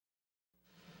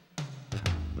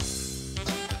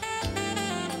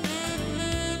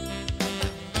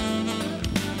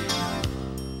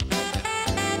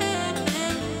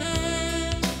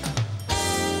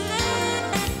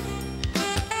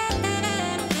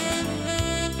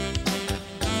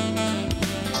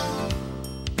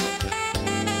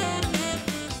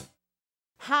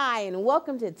Hi, and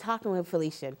welcome to Talkin With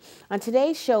Felicia. On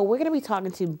today's show, we're going to be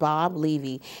talking to Bob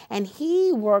Levy, and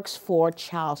he works for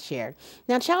ChildShare.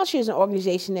 Now, ChildShare is an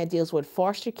organization that deals with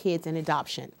foster kids and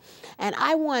adoption. And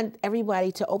I want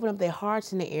everybody to open up their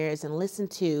hearts and their ears and listen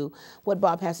to what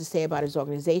Bob has to say about his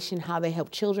organization, how they help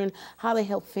children, how they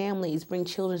help families bring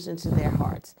children into their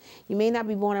hearts. You may not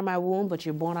be born in my womb, but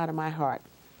you're born out of my heart.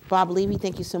 Bob Levy,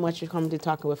 thank you so much for coming to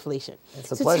Talkin With Felicia.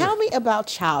 It's a pleasure. So tell me about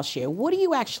ChildShare. What do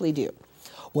you actually do?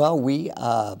 Well, we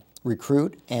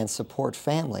recruit and support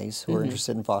families who are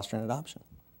interested in foster and adoption.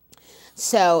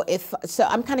 So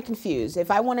I'm kind of confused. If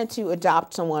I wanted to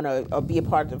adopt someone or be a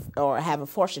part of or have a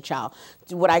foster child,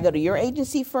 would I go to your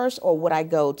agency first, or would I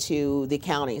go to the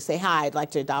county and say, hi, I'd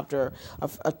like to adopt a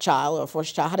child or a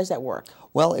foster child? How does that work?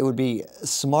 Well, it would be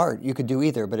smart. You could do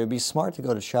either, but it would be smart to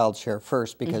go to ChildShare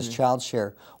first, because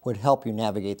ChildShare would help you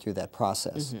navigate through that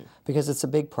process, because it's a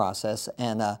big process.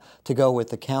 And to go with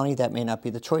the county, that may not be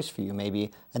the choice for you.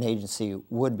 Maybe an agency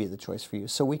would be the choice for you.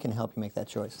 So we can help you make that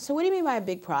choice. So what do you mean by a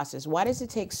big process? Why does it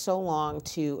take so long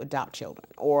to adopt children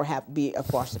or be a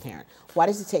foster parent? Why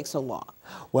does it take so long?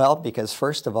 Well, because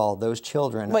first of all, those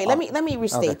children... Wait, let me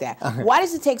restate that. Why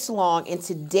does it take so long in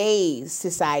today's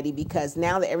society? Because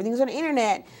now that everything's on the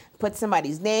internet, put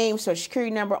somebody's name, social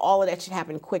security number, all of that should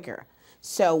happen quicker.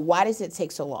 So why does it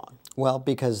take so long? Well,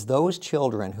 because those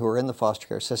children who are in the foster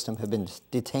care system have been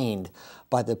detained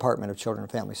by the Department of Children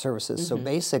and Family Services. So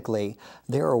basically,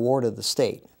 they're a ward of the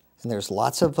state. And there's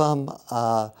lots of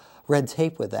red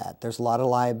tape with that. There's a lot of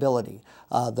liability.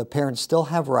 The parents still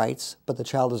have rights, but the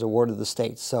child is a ward of the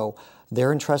state. So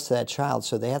they're entrusted to that child.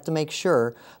 So they have to make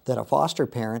sure that a foster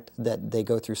parent, that they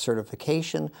go through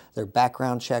certification, they're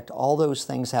background checked, all those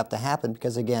things have to happen,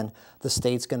 because again, the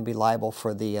state's going to be liable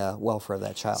for the welfare of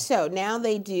that child. So now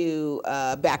they do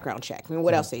a background check. I mean,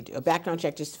 what else they do? A background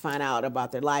check just to find out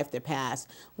about their life, their past.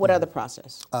 What other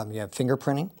process? You have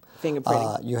fingerprinting.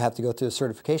 Fingerprinting. You have to go through a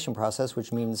certification process,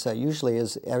 which means usually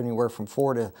is anywhere from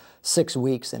 4 to 6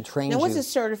 weeks, and trains you. Now, what's the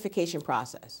certification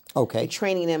process? Okay. You're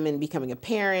training them in becoming a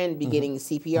parent, getting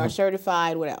CPR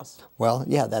certified. What else? Well,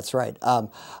 yeah, that's right.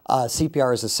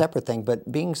 CPR is a separate thing,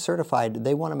 but being certified,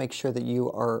 they want to make sure that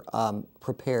you are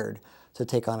prepared to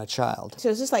take on a child. So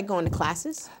is this like going to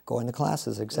classes? Going to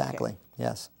classes, exactly. Okay.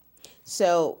 Yes.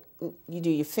 So you do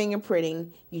your fingerprinting,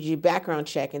 you do your background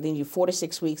check, and then you do 4 to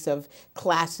 6 weeks of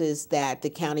classes that the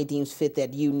county deems fit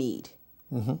that you need.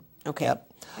 Okay. Yep.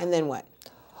 And then what?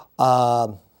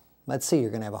 Let's see, you're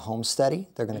going to have a home study.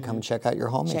 They're going to come and check out your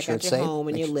home, make sure it's safe. Check out your home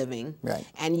and your living. Right.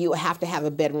 And you have to have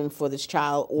a bedroom for this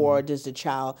child, or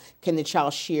can the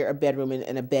child share a bedroom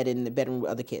and a bed in the bedroom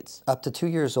with other kids? Up to 2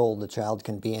 years old, the child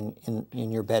can be in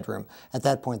your bedroom. At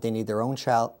that point, they need their own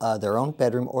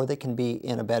bedroom, or they can be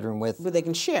in a bedroom with... But they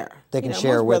can share. They can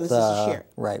share with...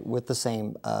 Right, with the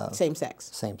same... same sex.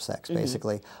 Same sex,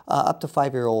 basically. Up to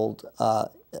 5-year-old...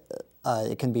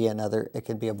 it can be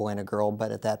a boy and a girl,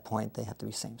 but at that point they have to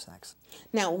be same sex.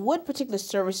 Now, what particular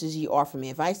services you offer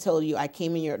me? If I told you I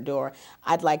came in your door,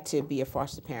 I'd like to be a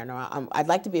foster parent, or I'd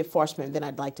like to be a foster parent, then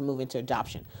I'd like to move into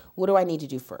adoption. What do I need to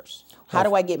do first? How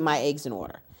do I get my eggs in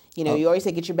order? You know, you always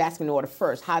say get your basket in order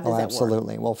first. How does that work?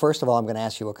 Absolutely. Well, first of all, I'm going to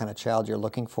ask you what kind of child you're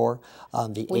looking for.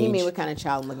 What do you mean what kind of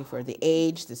child I'm looking for? The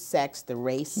age, the sex, the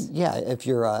race? Yeah, if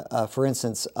you're, for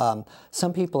instance,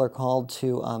 some people are called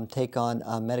to take on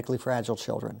medically fragile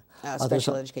children.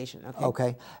 Special education, okay.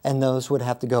 Okay, and those would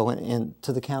have to go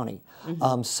into the county.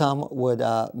 Some would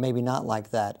maybe not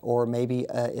like that, or maybe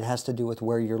it has to do with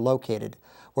where you're located,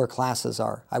 where classes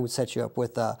are. I would set you up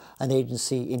with an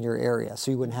agency in your area,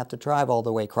 so you wouldn't have to drive all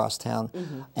the way across town,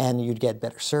 and you'd get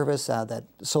better service, that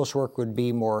social work would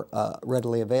be more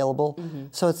readily available.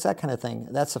 So it's that kind of thing.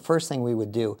 That's the first thing we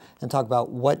would do, and talk about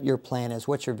what your plan is,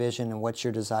 what your vision, and what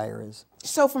your desire is.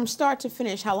 So from start to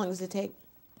finish, how long does it take?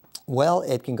 Well,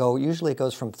 it can go, usually it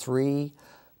goes from 3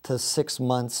 to 6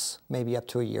 months, maybe up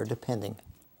to a year, depending.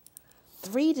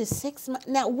 3 to 6 months.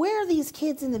 Now, where are these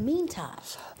kids in the meantime?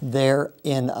 They're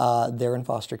in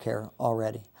foster care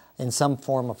already, in some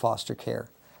form of foster care,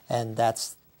 and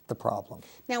that's the problem.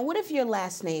 Now, what if your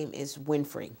last name is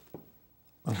Winfrey?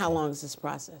 How long is this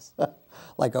process?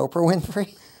 Like Oprah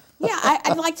Winfrey? Yeah,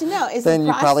 I'd like to know. Then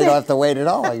you probably don't have to wait at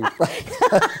all.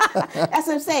 That's what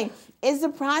I'm saying. Is the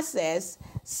process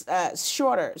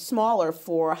shorter, smaller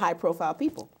for high-profile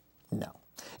people? No,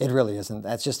 it really isn't.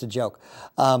 That's just a joke.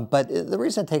 But the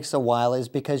reason it takes a while is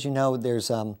because, you know, there's...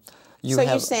 so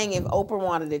you're saying if Oprah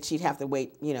wanted it, she'd have to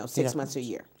wait, 6 months or a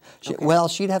year? Okay. Well,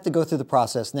 she'd have to go through the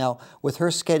process. Now, with her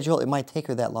schedule, it might take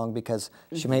her that long because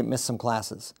she may miss some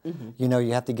classes. You know,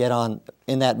 you have to get on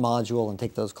in that module and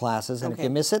take those classes, and if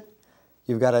you miss it,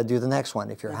 you've got to do the next one.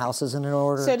 If your house isn't in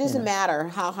order. So it doesn't matter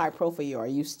how high profile you are.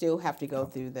 You still have to go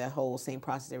through the whole same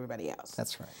process everybody else.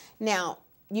 That's right. Now,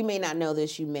 you may not know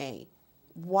this, you may.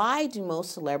 Why do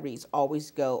most celebrities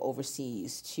always go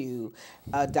overseas to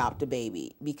adopt a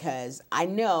baby? Because I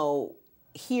know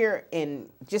here in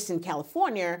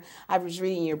California, I was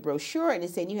reading your brochure and it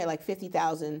said you had like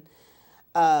 50,000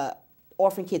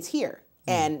 orphan kids here.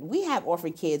 And we have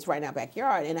orphan kids right in our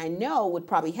backyard. And I know what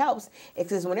probably helps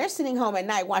is when they're sitting home at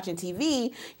night watching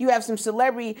TV, you have some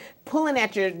celebrity pulling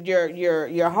at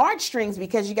your heartstrings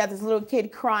because you got this little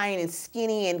kid crying and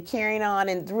skinny and carrying on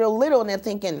and real little, and they're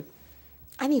thinking,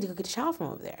 I need to go get a child from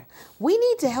over there. We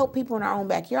need to help people in our own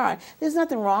backyard. There's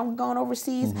nothing wrong with going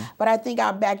overseas, but I think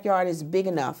our backyard is big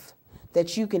enough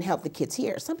that you can help the kids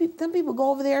here. Some people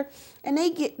go over there and they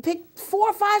pick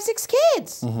 4, 5, 6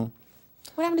 kids.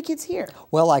 What happened to kids here?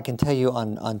 Well, I can tell you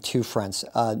on two fronts.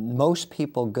 Most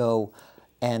people go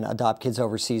and adopt kids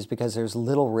overseas because there's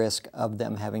little risk of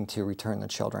them having to return the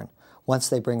children. Once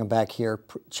they bring them back here,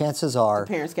 chances are the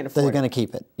parents can afford they're going to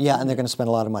keep it. Yeah, and they're going to spend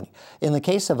a lot of money. In the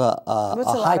case of a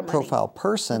high-profile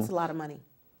person... What's a lot of money?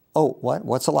 Oh, what?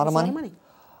 What's a lot of money? A lot of money?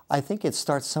 I think it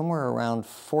starts somewhere around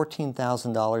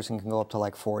 $14,000 and can go up to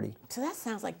like 40. So that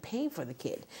sounds like paying for the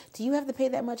kid. Do you have to pay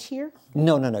that much here?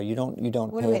 No, you don't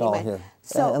pay it all here.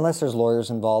 So, unless there's lawyers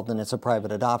involved and it's a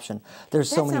private adoption. There's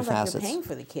so many facets. That sounds like you're paying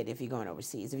for the kid if you're going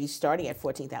overseas, if you're starting at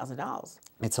 $14,000.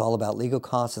 It's all about legal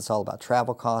costs, it's all about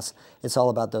travel costs, it's all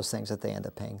about those things that they end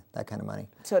up paying, that kind of money.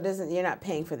 So you're not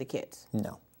paying for the kids?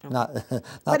 No, not to my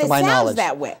knowledge. But it sounds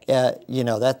that way. You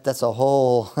know, that's a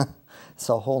whole... It's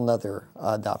a whole nother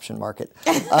adoption market.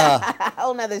 A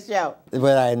whole nother show.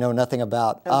 But I know nothing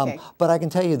about. Okay. But I can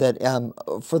tell you that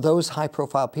for those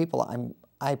high-profile people,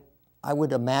 I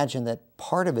would imagine that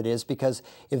part of it is because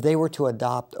if they were to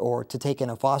adopt or to take in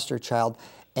a foster child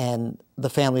and the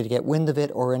family to get wind of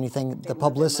it or anything, the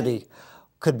publicity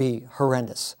could be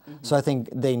horrendous. So I think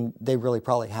they really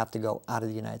probably have to go out of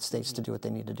the United States to do what they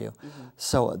need to do.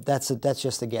 So that's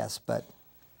just a guess, but...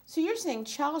 So you're saying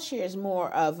Child Share is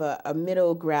more of a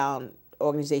middle ground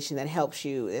organization that helps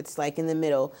you. It's like in the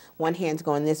middle. One hand's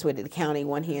going this way to the county,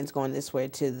 one hand's going this way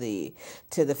to the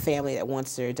family that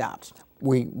wants to adopt.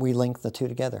 We link the two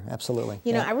together, absolutely.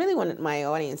 You know, I really wanted my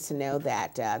audience to know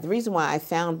that the reason why I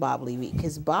found Bob Levy,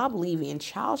 because Bob Levy and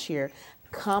Child Share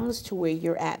comes to where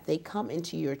you're at. They come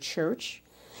into your church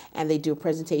and they do a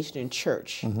presentation in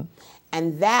church.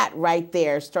 And that right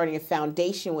there, starting a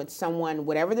foundation with someone,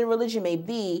 whatever their religion may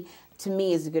be, to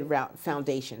me is a good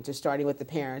foundation to starting with the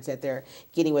parents that they're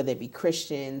getting, whether it be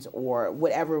Christians or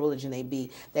whatever religion they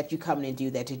be, that you come in and do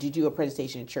that, to do a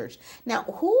presentation in church. Now,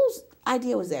 whose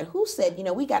idea was that? Who said, you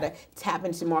know, we got to tap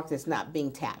into market that's not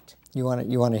being tapped? You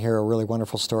want to hear a really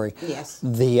wonderful story? Yes.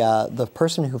 The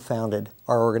person who founded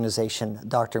our organization,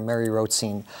 Dr. Mary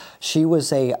Rothstein, she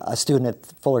was a student at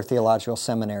Fuller Theological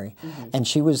Seminary, and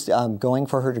she was going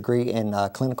for her degree in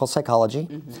clinical psychology,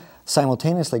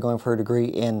 simultaneously going for her degree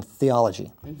in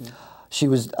theology. She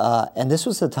was, and this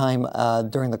was the time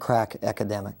during the crack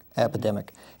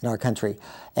epidemic in our country,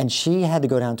 and she had to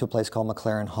go down to a place called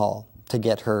McLaren Hall to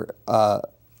get her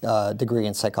degree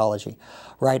in psychology,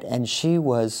 right? And she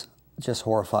was just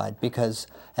horrified because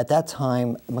at that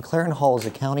time, McLaren Hall is a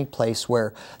county place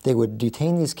where they would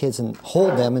detain these kids and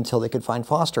hold them until they could find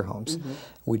foster homes.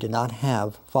 We did not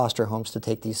have foster homes to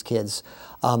take these kids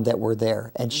that were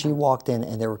there. And she walked in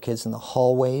and there were kids in the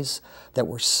hallways that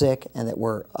were sick and that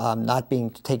were not being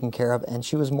taken care of, and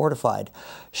she was mortified.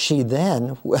 She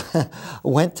then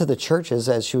went to the churches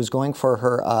as she was going for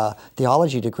her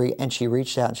theology degree, and she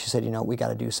reached out and she said, you know, we got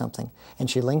to do something. And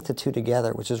she linked the two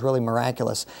together, which is really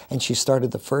miraculous. And she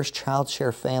started the first child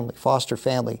share family, foster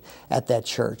family at that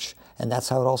church. And that's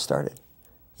how it all started.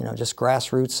 You know, just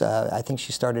grassroots. I think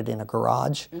she started in a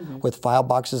garage with file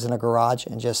boxes in a garage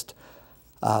and just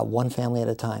one family at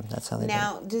a time. That's how they do it.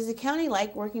 Now, does the county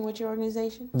like working with your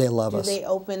organization? They love us. Do they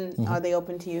open? Are they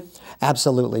open to you?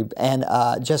 Absolutely. And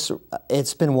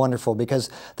it's been wonderful because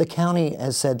the county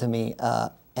has said to me,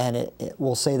 and it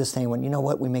will say this thing when, you know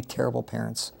what, we make terrible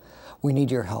parents. We need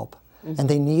your help. And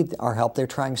they need our help. They're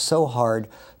trying so hard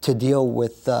to deal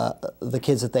with the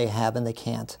kids that they have, and they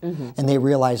can't. And they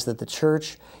realize that the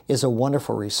church is a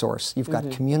wonderful resource. You've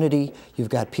got community, you've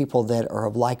got people that are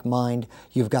of like mind,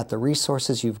 you've got the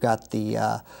resources, you've got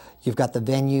the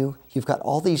venue, you've got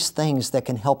all these things that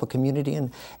can help a community.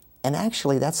 And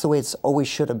actually, that's the way it's always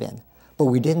should have been. But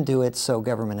we didn't do it, so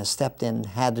government has stepped in and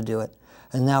had to do it.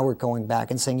 And now we're going back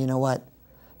and saying, you know what?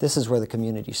 This is where the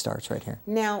community starts right here.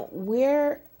 Now,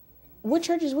 where What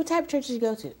churches? What type of churches do you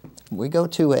go to? We go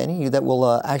to any that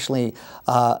will actually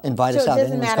invite us So out. it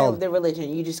doesn't matter the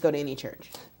religion. You just go to any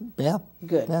church. Yeah.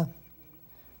 Good. Yeah.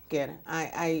 Good.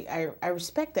 I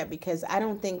respect that, because I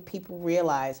don't think people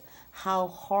realize how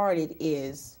hard it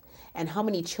is and how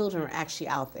many children are actually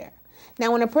out there.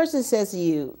 Now, when a person says to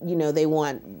you, they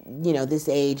want, this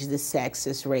age, this sex,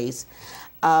 this race,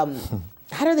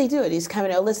 how do they do it? He's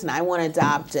coming, oh, listen, I want to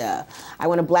adopt, I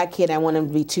want a black kid, I want him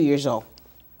to be 2 years old.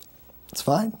 It's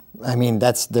fine. I mean,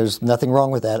 there's nothing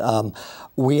wrong with that.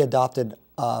 We adopted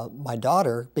my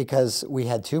daughter because we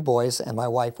had 2 boys, and my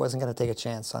wife wasn't going to take a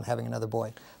chance on having another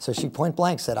boy. So she point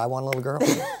blank said, I want a little girl.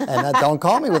 And don't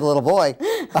call me with a little boy.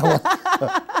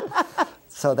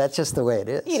 So that's just the way it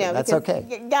is. That's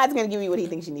okay. God's going to give you what he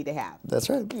thinks you need to have. That's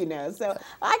right. So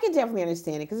I can definitely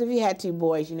understand it, because if you had 2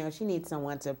 boys, she needs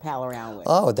someone to pal around with.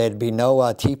 Oh, there'd be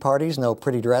no tea parties, no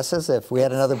pretty dresses. If we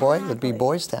had another boy, it'd be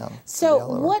Boys Town. So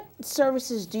what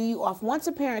services do you offer? Once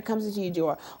a parent comes into your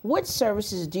door, what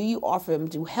services do you offer them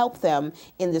to help them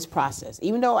in this process?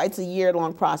 Even though it's a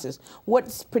year-long process,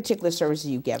 what particular services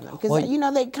do you give them? Because, you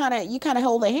kind of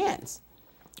hold their hands.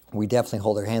 We definitely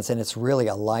hold their hands, and it's really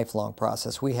a lifelong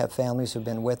process. We have families who've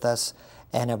been with us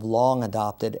and have long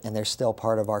adopted, and they're still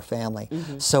part of our family.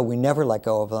 So we never let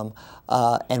go of them.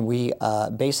 And we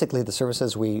basically, the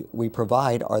services we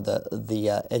provide are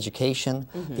the education,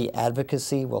 the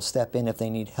advocacy. We'll step in if they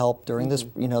need help during this,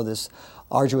 this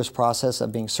arduous process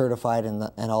of being certified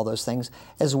and all those things,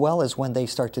 as well as when they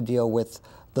start to deal with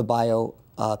the bio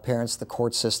parents, the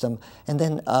court system, and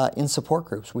then in support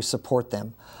groups, we support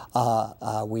them.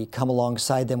 We come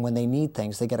alongside them when they need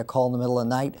things. They get a call in the middle of the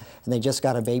night, and they just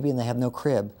got a baby, and they have no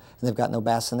crib, and they've got no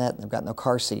bassinet, and they've got no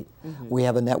car seat. We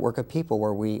have a network of people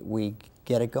where we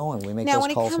get it going. We make those calls.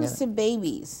 Now, when it comes to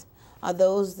babies, are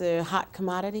those the hot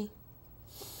commodity?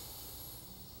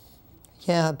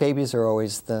 Yeah, babies are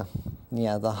always the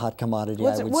hot commodity. I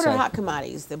would say. What are hot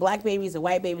commodities? The black babies, the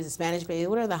white babies, the Spanish babies.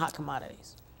 What are the hot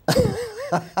commodities?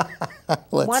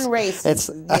 One race,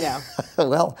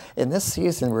 Well, in this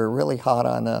season, we're really hot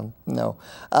on, no.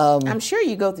 I'm sure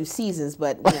you go through seasons,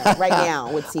 but right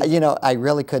now, what season? I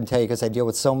really couldn't tell you because I deal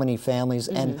with so many families.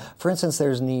 And for instance,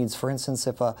 there's needs. For instance,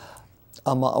 if a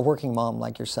working mom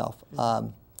like yourself,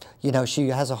 she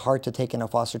has a heart to take in a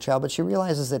foster child, but she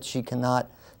realizes that she cannot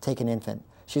take an infant.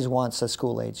 She wants a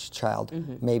school-age child,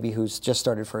 maybe who's just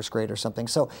started first grade or something.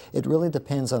 So it really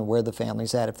depends on where the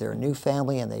family's at. If they're a new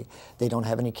family and they don't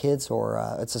have any kids,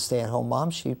 or it's a stay-at-home mom,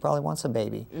 she probably wants a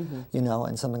baby,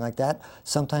 and something like that.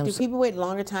 Sometimes... Do people wait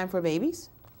longer time for babies?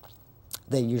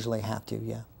 They usually have to,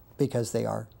 yeah, because they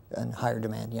are in higher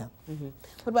demand, yeah.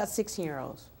 What about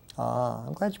 16-year-olds?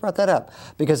 I'm glad you brought that up,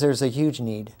 because there's a huge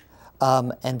need.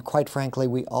 And quite frankly,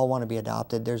 we all want to be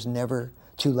adopted. There's never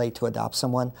too late to adopt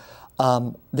someone.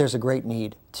 There's a great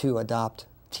need to adopt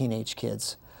teenage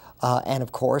kids. And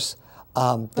of course, they're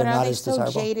not as desirable. But are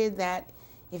they so jaded that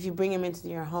if you bring them into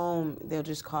your home, they'll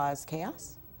just cause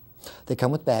chaos? They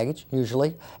come with baggage,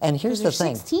 usually. And here's the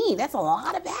thing. 16, that's a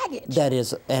lot of baggage. That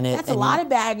is. That's a lot of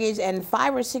baggage, and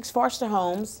 5 or 6 foster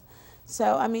homes.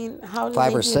 So, I mean, how do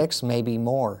 5 or 6, maybe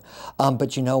more.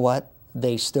 But you know what?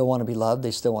 They still want to be loved.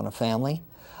 They still want a family.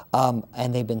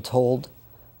 And they've been told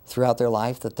throughout their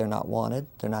life that they're not wanted,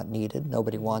 they're not needed,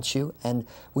 nobody wants you. And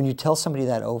when you tell somebody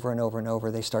that over and over and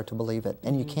over, they start to believe it.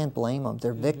 And you can't blame them.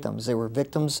 They're victims. They were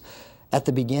victims at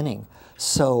the beginning.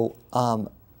 So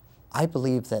I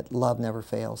believe that love never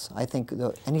fails. I think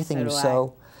anything you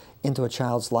sow into a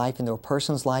child's life, into a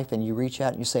person's life, and you reach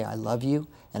out and you say, I love you,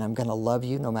 and I'm going to love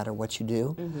you no matter what you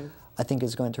do, I think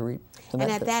is going to reap the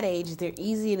benefit. And at that age, they're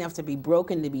easy enough to be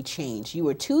broken to be changed. You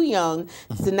were too young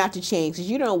to not to change,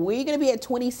 because you don't know where you're going to be at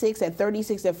 26, at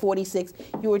 36, at 46.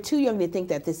 You were too young to think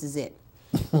that this is it.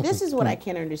 This is what I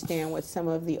can understand with some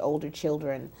of the older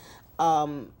children.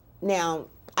 Now,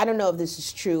 I don't know if this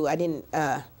is true. I didn't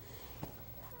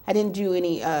do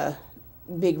any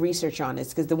big research on this,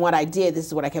 because the one I did, this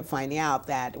is what I kept finding out,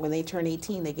 that when they turn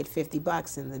 18, they get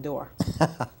 $50 in the door.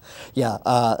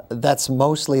 Yeah, that's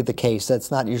mostly the case. That's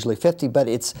not usually 50, but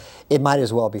it might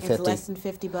as well be 50. It's less than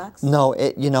 $50? No,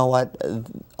 you know what?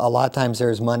 A lot of times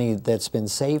there's money that's been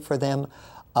saved for them.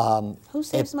 Who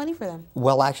saves money for them?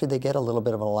 Well, actually, they get a little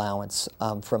bit of an allowance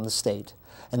from the state,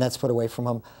 and that's put away from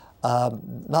them.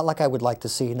 Not like I would like to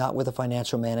see, not with a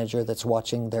financial manager that's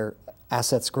watching their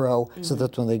assets grow, so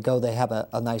that when they go, they have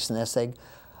a nice nest egg.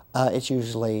 It's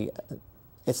usually,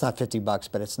 it's not $50,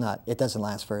 but it doesn't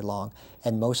last very long.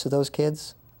 And most of those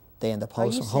kids, they end up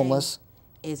homeless.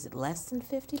 Is it less than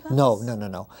 $50?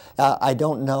 No. I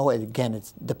don't know. Again,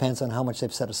 it depends on how much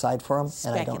they've set aside for them,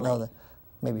 and I don't know that.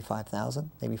 maybe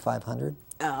 5,000, maybe 500.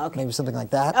 Oh, okay. Maybe something like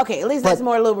that. Okay, at least that's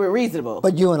more a little bit reasonable.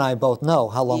 But you and I both know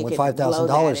how long You would could blow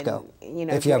 $5,000 that go and, you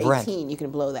know, if you have you're rent. 18, you can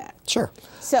blow that. Sure.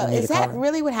 So You need is a car that rent.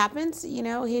 really what happens? You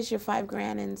know, here's your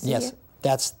 $5,000 and see Yes, ya?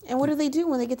 that's. And what do they do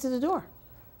when they get to the door?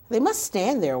 They must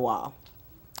stand there a while.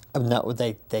 No,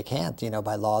 they can't. You know,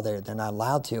 by law, they're not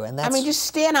allowed to. And that's. I mean, just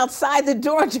stand outside the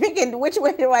door drinking. Which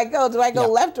way do I go? Do I go Yeah.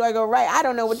 left? Do I go right? I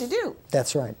don't know what to do.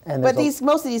 That's right. And But there's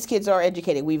most of these kids are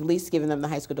educated. We've at least given them the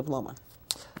high school diploma.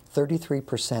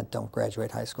 33% don't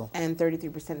graduate high school. And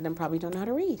 33% of them probably don't know how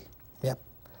to read. Yep.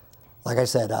 Like I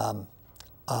said,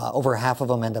 over half of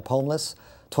them end up homeless.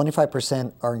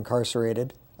 25% are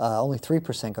incarcerated. Only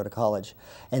 3% go to college.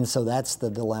 And so that's the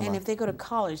dilemma. And if they go to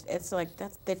college, it's like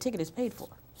their ticket is paid for.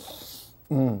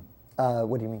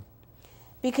 What do you mean?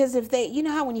 Because if they, you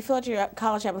know how when you fill out your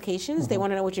college applications, they Mm-hmm.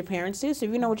 want to know what your parents do. So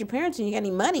if you know what your parents do and you got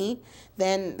any money,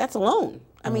 then that's a loan.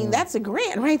 I mean, that's a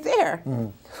grant right there.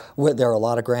 Well, there are a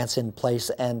lot of grants in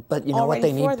place, but you know what? Already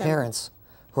They for need them. parents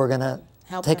who are going to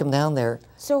Help take them. them down there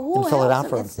So who and fill it out helps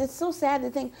for them? them. It's so sad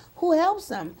to think, who helps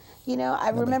them? You know, I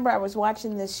remember I was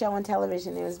watching this show on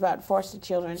television. It was about foster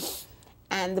children.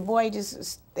 And the boy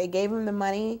they gave him the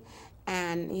money,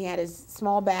 and he had his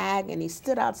small bag, and he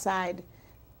stood outside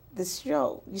the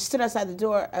show. He stood outside the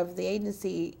door of the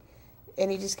agency,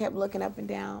 and he just kept looking up and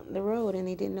down the road, and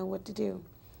he didn't know what to do.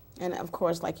 And of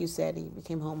course, like you said, he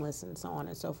became homeless and so on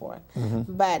and so forth.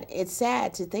 But it's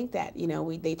sad to think that, you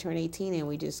know, they turn 18 and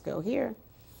we just go here.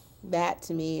 That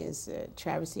to me is a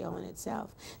travesty all in itself.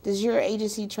 Does your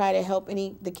agency try to help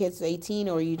the kids 18,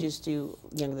 or you just do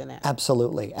younger than that?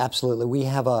 Absolutely, absolutely. We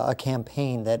have a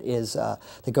campaign that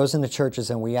that goes into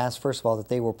churches, and we ask first of all that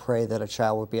they will pray that a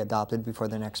child will be adopted before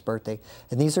their next birthday.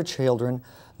 And these are children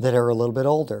that are a little bit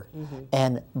older,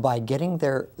 and by getting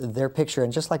their picture,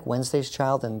 and just like Wednesday's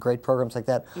Child and great programs like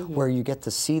that, where you get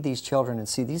to see these children and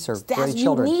see these are great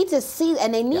children. You need to see,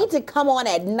 and they need to come on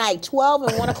at night, 12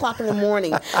 and 1 o'clock in the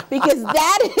morning, because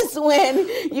that is when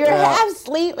you're half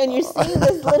asleep and you're seeing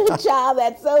this little child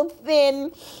that's so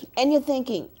thin, and you're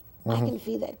thinking, I can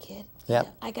feed that kid. Yep,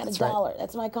 I got that's $1. right.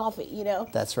 That's my coffee, you know?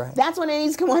 That's right. That's when it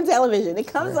needs to come on television. It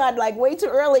comes on like way too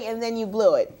early, and then you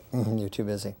blew it. You're too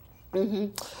busy.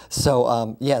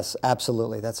 So yes,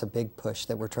 absolutely. That's a big push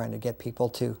that we're trying to get people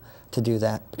to do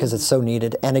that, because it's so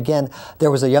needed. And again, there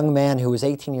was a young man who was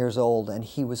 18 years old, and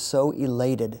he was so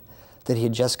elated that he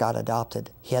had just got adopted.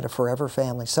 He had a forever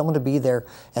family, someone to be there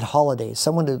at holidays,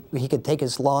 someone he could take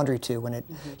his laundry to when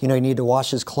you know, he needed to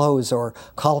wash his clothes, or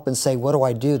call up and say, what do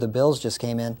I do? The bills just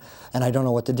came in and I don't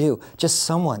know what to do. Just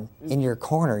someone in your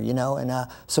corner, you know, and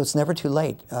so it's never too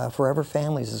late. Forever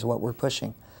families is what we're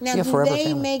pushing. Now, Yeah, do forever they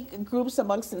family. make groups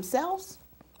amongst themselves?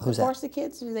 Who's that? Foster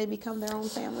kids? Do they become their own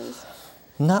families?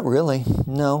 Not really.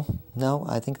 No.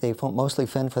 I think they mostly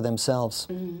fend for themselves.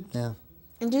 Yeah.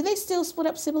 And do they still split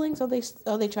up siblings, or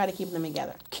they try to keep them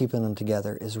together? Keeping them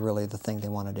together is really the thing they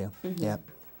want to do. Yeah.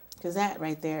 Because that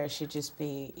right there should just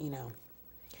be, you know,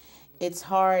 it's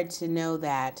hard to know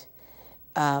that,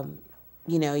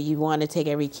 you know, you want to take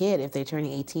every kid if they're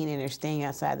turning 18 and they're staying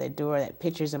outside their door. That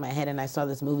picture's in my head, and I saw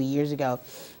this movie years ago,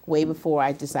 way before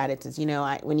I decided to, you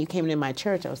know, when you came into my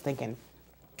church, I was thinking,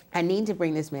 I need to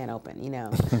bring this man open, you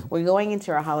know. We're going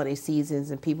into our holiday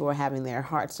seasons, and people are having their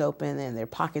hearts open and their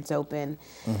pockets open.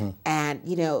 And,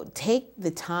 you know, take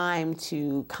the time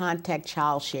to contact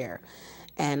Child Share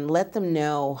and let them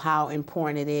know how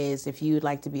important it is if you'd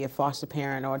like to be a foster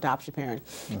parent or adoption parent.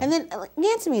 And then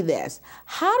answer me this.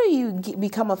 How do you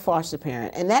become a foster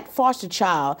parent? And that foster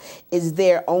child is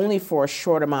there only for a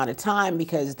short amount of time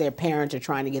because their parents are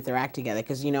trying to get their act together.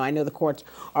 Because, you know, I know the courts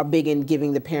are big in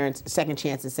giving the parents second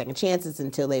chances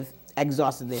until they've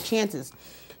exhausted their chances.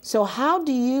 So how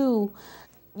do you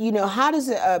know, how does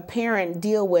a parent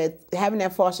deal with having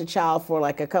that foster child for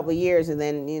like a couple of years, and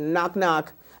then, you know, knock,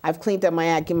 knock, I've cleaned up my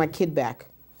act, give my kid back?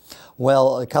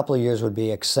 Well, a couple of years would be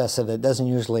excessive. Doesn't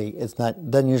usually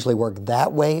work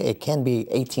that way. It can be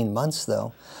 18 months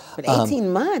though. But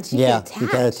 18 months, you get attached. You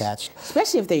get attached.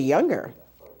 Especially if they're younger.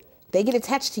 They get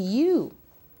attached to you.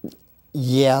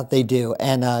 Yeah, they do.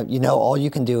 And you know, all you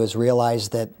can do is realize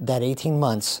that 18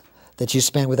 months that you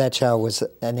spent with that child was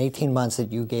an 18 months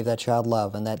that you gave that child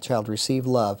love, and that child received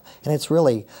love. And it's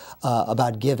really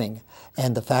about giving.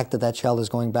 And the fact that that child is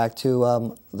going back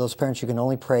to those parents, you can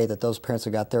only pray that those parents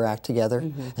have got their act together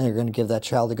and they're going to give that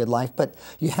child a good life. But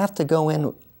you have to go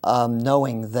in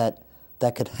knowing that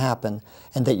that could happen,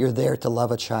 and that you're there to love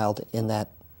a child in that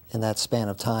span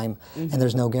of time, and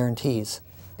there's no guarantees.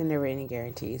 And there were any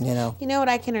guarantees. You know. You know what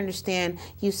I can understand?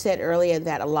 You said earlier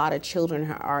that a lot of children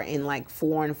are in like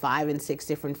 4 and 5 and 6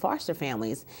 different foster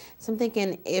families. So I'm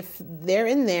thinking if they're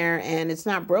in there and it's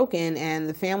not broken and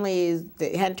the family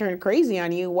hadn't turned crazy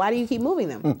on you, why do you keep moving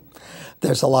them?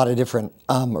 There's a lot of different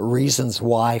reasons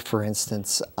why. For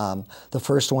instance, the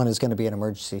first one is going to be an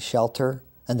emergency shelter,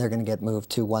 and they're going to get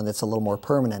moved to one that's a little more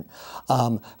permanent.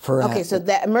 Okay, so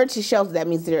that emergency shelter, that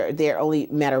means they're only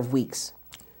a matter of weeks.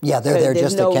 Yeah, they're there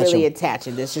just to catch them. There's no really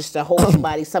attaching. There's just a whole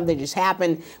somebody, something just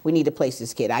happened, we need to place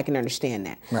this kid. I can understand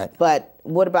that. Right. But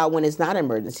what about when it's not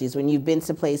emergencies, when you've been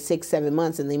someplace 6, 7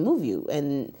 months and they move you,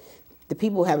 and the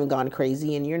people haven't gone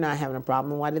crazy and you're not having a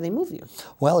problem, why do they move you?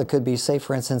 Well, it could be, say,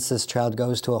 for instance, this child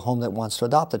goes to a home that wants to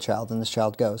adopt a child, and this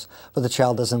child goes, but the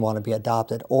child doesn't want to be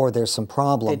adopted, or there's some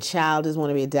problem. The child doesn't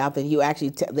want to be adopted.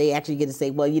 They actually get to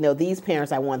say, well, you know, these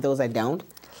parents I want, those I don't.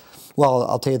 Well,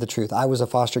 I'll tell you the truth. I was a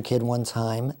foster kid one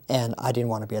time, and I didn't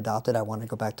want to be adopted. I wanted to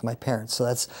go back to my parents. So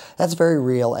that's very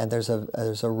real, and there's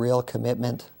a real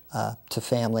commitment to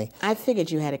family. I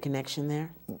figured you had a connection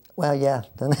there. Well, yeah,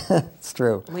 it's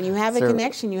true. When you have a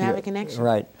connection, you have a connection.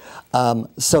 Right.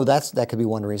 So that could be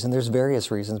one reason. There's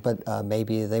various reasons, but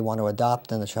maybe they want to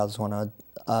adopt, and the child doesn't want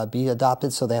to be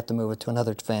adopted, so they have to move it to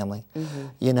another family. Mm-hmm.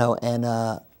 You know,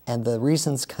 and the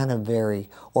reasons kind of vary,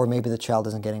 or maybe the child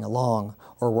isn't getting along,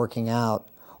 or working out,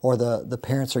 or the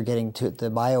parents are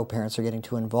the bio parents are getting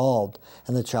too involved,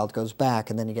 and the child goes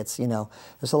back, and then he gets, you know,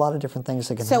 there's a lot of different things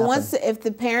that can happen. So if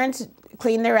the parents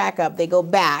clean their act up, they go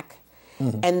back,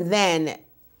 mm-hmm. and then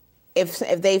if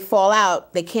they fall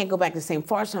out, they can't go back to the same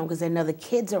foster home because they know the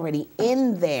kid's already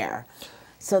in there.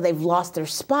 So they've lost their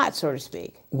spot, so to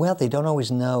speak. Well, they don't always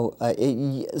know,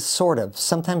 sort of.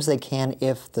 Sometimes they can,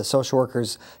 if the social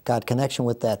workers got connection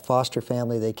with that foster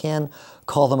family, they can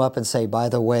call them up and say, by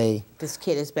the way, this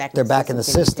kid is back. They're back in the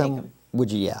system.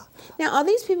 Would you? Yeah. Now, are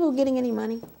these people getting any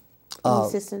money? Any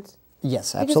assistance?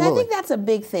 Yes, absolutely. Because I think that's a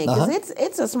big thing, because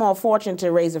it's a small fortune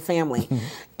to raise a family.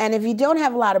 And if you don't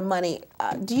have a lot of money,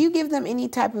 do you give them any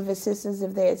type of assistance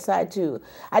if they decide to?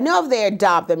 I know if they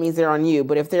adopt, that means they're on you,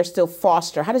 but if they're still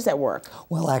foster, how does that work?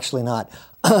 Well, actually not.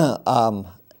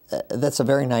 That's a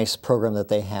very nice program that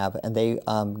they have, and they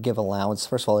give allowance.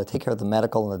 First of all, they take care of the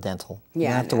medical and the dental. Yeah, you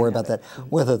don't have to worry about that,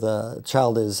 whether the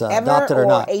child is Ever adopted or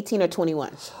not. 18 or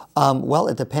 21? Well,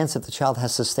 it depends. If the child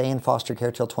has to stay in foster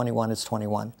care till 21, it's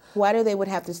 21. Why do they would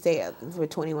have to stay for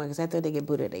 21? Because I thought they get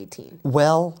booted at 18.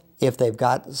 Well, if they've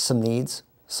got some needs,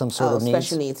 some sort of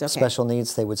special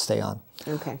needs, they would stay on.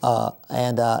 Okay.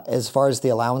 And as far as the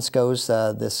allowance goes,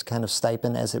 this kind of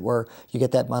stipend, as it were, you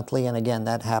get that monthly, and again,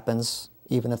 that happens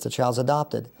even if the child's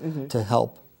adopted, to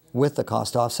help with the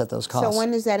cost, to offset those costs. So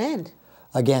when does that end?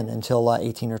 Again, until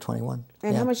 18 or 21.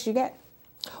 And how much do you get?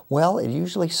 Well, it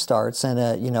usually starts,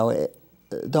 and you know,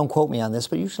 don't quote me on this,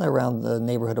 but usually around the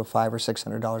neighborhood of $500 or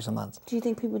 $600 a month. Do you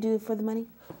think people do it for the money?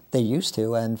 They used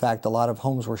to. In fact, a lot of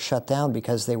homes were shut down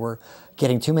because they were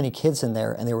getting too many kids in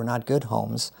there, and they were not good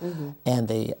homes, and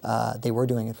they were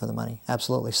doing it for the money.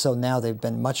 Absolutely. So now they've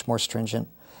been much more stringent,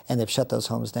 and they've shut those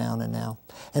homes down.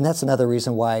 And that's another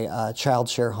reason why child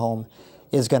share home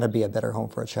is going to be a better home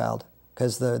for a child,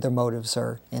 because their motives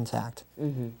are intact.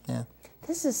 Yeah.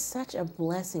 This is such a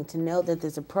blessing to know that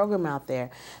there's a program out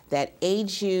there that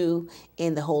aids you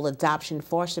in the whole adoption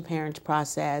foster parent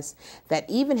process, that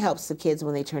even helps the kids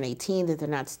when they turn 18, that they're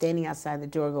not standing outside the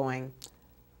door going,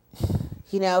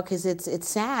 you know, because it's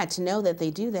sad to know that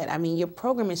they do that. I mean, your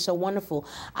program is so wonderful.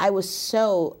 I was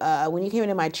so, when you came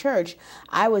into my church,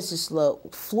 I was just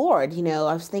floored, you know.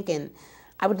 I was thinking,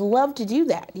 I would love to do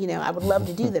that. You know, I would love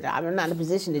to do that. I'm not in a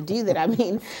position to do that. I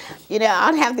mean, you know,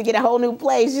 I'd have to get a whole new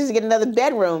place just to get another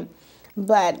bedroom.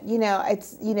 But, you know,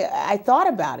 I thought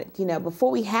about it. You know,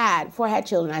 before I had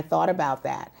children, I thought about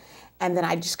that. And then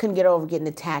I just couldn't get over getting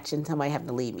attached and somebody having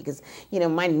to leave me. Because, you know,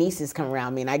 my nieces come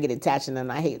around me and I get attached and then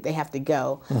they have to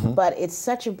go. But it's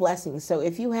such a blessing. So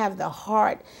if you have the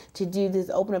heart to do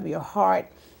this, open up your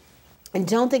heart. And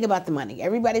don't think about the money.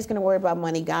 Everybody's going to worry about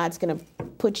money. God's going to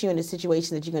put you in a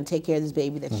situation that you're going to take care of this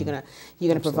baby, that you're going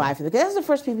to provide for them. Because that's the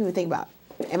first people think about.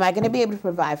 Am I going to be able to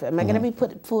provide for them? Am I going to be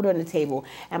put food on the table?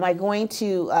 Am I going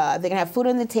to, they're going to have food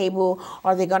on the table?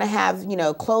 Are they going to have, you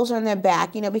know, clothes on their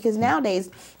back? You know, because nowadays,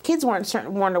 kids weren't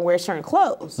to wear certain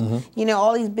clothes. You know,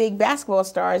 all these big basketball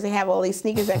stars, they have all these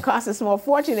sneakers that cost a small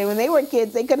fortune. And when they were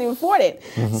kids, they couldn't even afford it.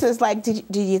 So it's like,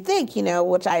 do you think, you know,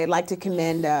 which I like to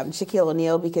commend Shaquille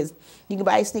O'Neal, because you can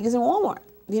buy sneakers in Walmart.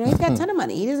 You know, he's got a ton of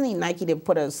money. He doesn't need Nike to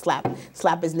put slap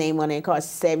his name on it. It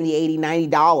costs $70, $80,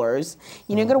 $90.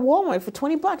 You know, you go to Walmart for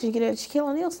 $20, you get a Shaquille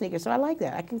O'Neal sneaker. So I like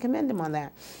that. I can commend him on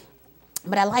that.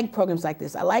 But I like programs like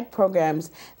this. I like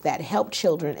programs that help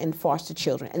children and foster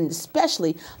children, and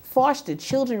especially foster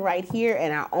children right here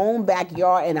in our own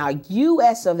backyard in our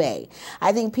US of A.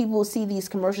 I think people see these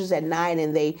commercials at night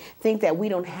and they think that we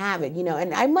don't have it, you know.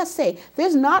 And I must say,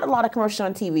 there's not a lot of commercials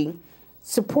on TV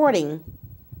supporting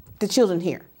the children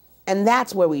here. And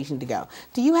that's where we need to go.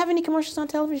 Do you have any commercials on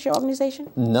television, your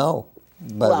organization? No,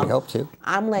 but we hope to.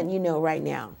 I'm letting you know right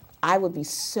now, I would be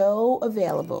so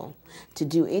available to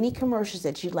do any commercials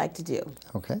that you'd like to do.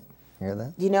 Okay, hear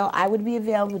that? You know, I would be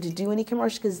available to do any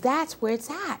commercials because that's where it's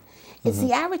at. It's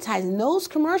the advertising, those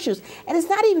commercials. And it's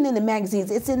not even in the magazines,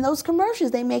 it's in those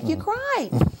commercials. They make you cry.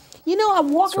 You know, I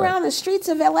walk around the streets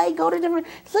of LA, go to different,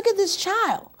 look at this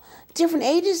child. Different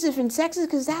ages, different sexes,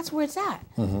 because that's where it's at.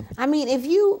 I mean, if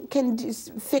you can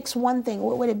just fix one thing,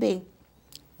 what would it be?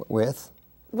 With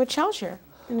child share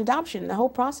and adoption, the whole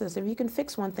process. If you can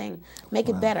fix one thing, make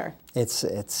it better.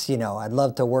 It's you know, I'd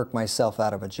love to work myself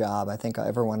out of a job. I think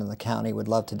everyone in the county would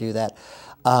love to do that.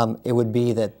 It would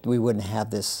be that we wouldn't have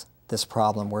this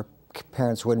problem where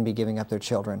parents wouldn't be giving up their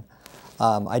children.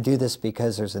 I do this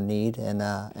because there's a need,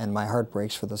 and my heart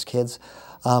breaks for those kids.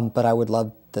 But I would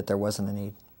love that there wasn't a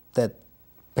need, that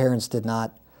parents did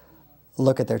not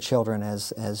look at their children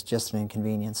as just an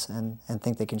inconvenience and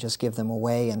think they can just give them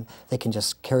away and they can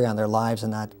just carry on their lives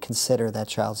and not consider that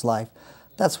child's life.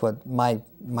 That's what my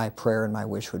prayer and my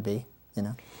wish would be, you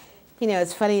know. You know,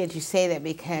 it's funny that you say that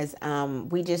because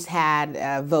we just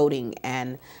had voting,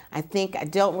 and I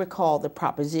don't recall the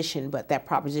proposition, but that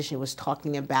proposition was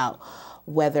talking about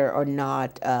whether or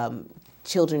not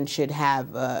children should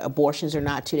have abortions or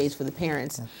not, 2 days for the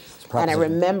parents. Yeah, and I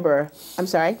remember, I'm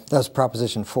sorry? That was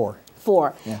Proposition 4.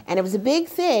 Yeah. And it was a big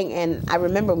thing, and I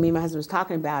remember me and my husband was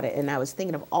talking about it, and I was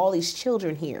thinking of all these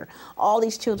children here,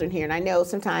 and I know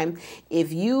sometimes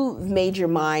if you've made your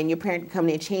mind, your parent can come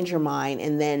in and change your mind,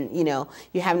 and then, you know,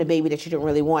 you're having a baby that you don't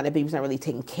really want, the baby's not really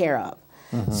taken care of.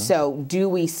 So do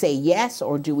we say yes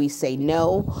or do we say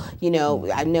no? You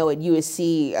know, I know at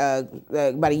USC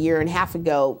about a year and a half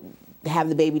ago, have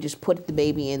the baby, just put the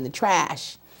baby in the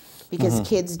trash, because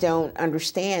kids don't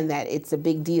understand that it's a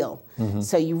big deal.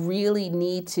 So you really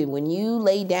need to, when you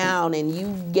lay down and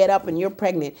you get up and you're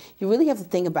pregnant, you really have to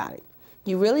think about it.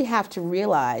 You really have to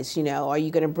realize, you know, are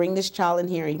you going to bring this child in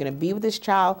here? Are you going to be with this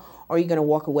child? Or are you going to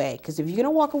walk away? Because if you're going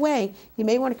to walk away, you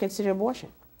may want to consider abortion.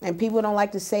 And people don't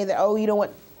like to say that, oh, you know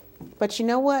what? But you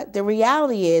know what? The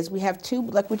reality is we have two,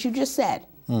 like what you just said.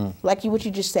 What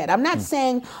you just said. I'm not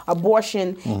saying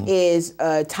abortion is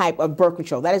a type of birth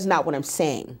control. That is not what I'm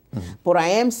saying. What I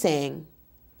am saying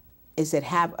is that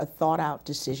have a thought out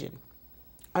decision.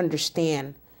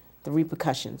 Understand the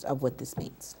repercussions of what this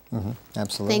means.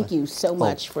 Absolutely. Thank you so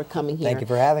much for coming here. Thank you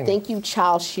for having me. Thank you,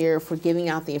 Child Share, for giving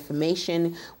out the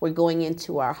information. We're going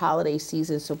into our holiday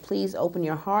season, so please open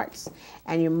your hearts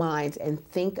and your minds and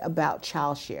think about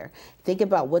Child Share. Think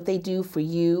about what they do for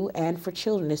you and for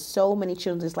children. There's so many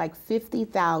children. There's like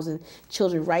 50,000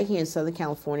 children right here in Southern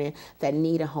California that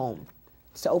need a home.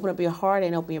 So open up your heart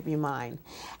and open up your mind.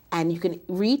 And you can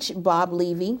reach Bob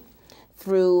Levy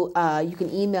through, you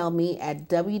can email me at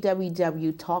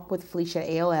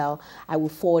www.talkwithfelicia@AOL. I will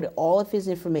forward all of his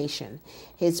information.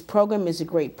 His program is a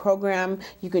great program.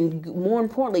 You can, more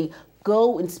importantly,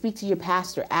 go and speak to your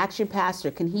pastor. Ask your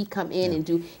pastor, can he come in and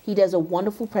do, he does a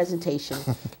wonderful presentation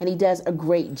and he does a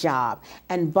great job.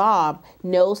 And Bob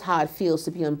knows how it feels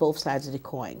to be on both sides of the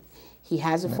coin. He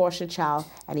has a foster child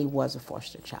and he was a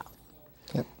foster child.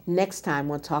 Next time,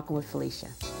 we're Talking with Felicia.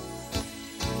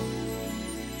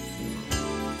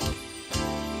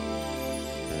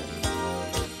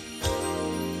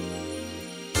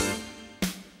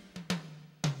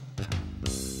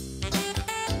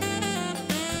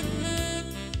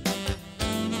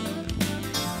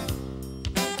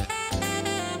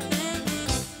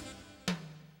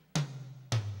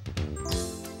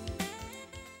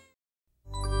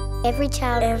 Every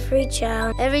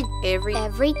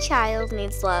child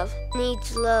needs love.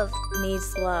 Needs love.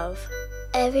 Needs love.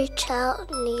 Every child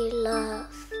needs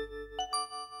love.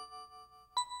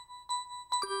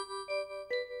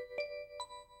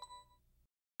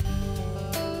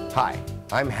 Hi,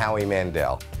 I'm Howie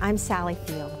Mandel. I'm Sally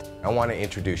Field. I want to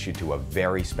introduce you to a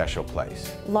very special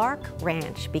place. Lark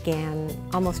Ranch began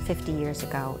almost 50 years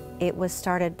ago. It was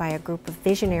started by a group of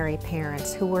visionary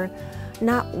parents who were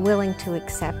not willing to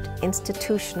accept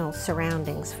institutional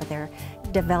surroundings for their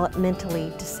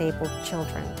developmentally disabled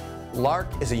children. Lark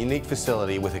is a unique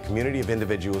facility with a community of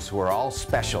individuals who are all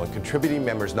special and contributing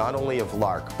members not only of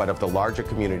Lark, but of the larger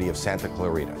community of Santa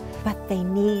Clarita. But they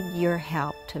need your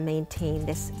help to maintain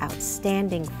this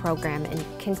outstanding program and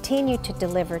continue to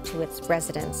deliver to its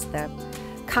residents the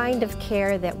kind of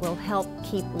care that will help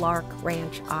keep Lark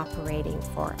Ranch operating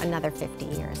for another 50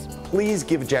 years. Please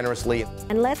give generously.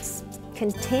 And let's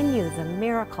continue the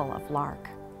miracle of Lark.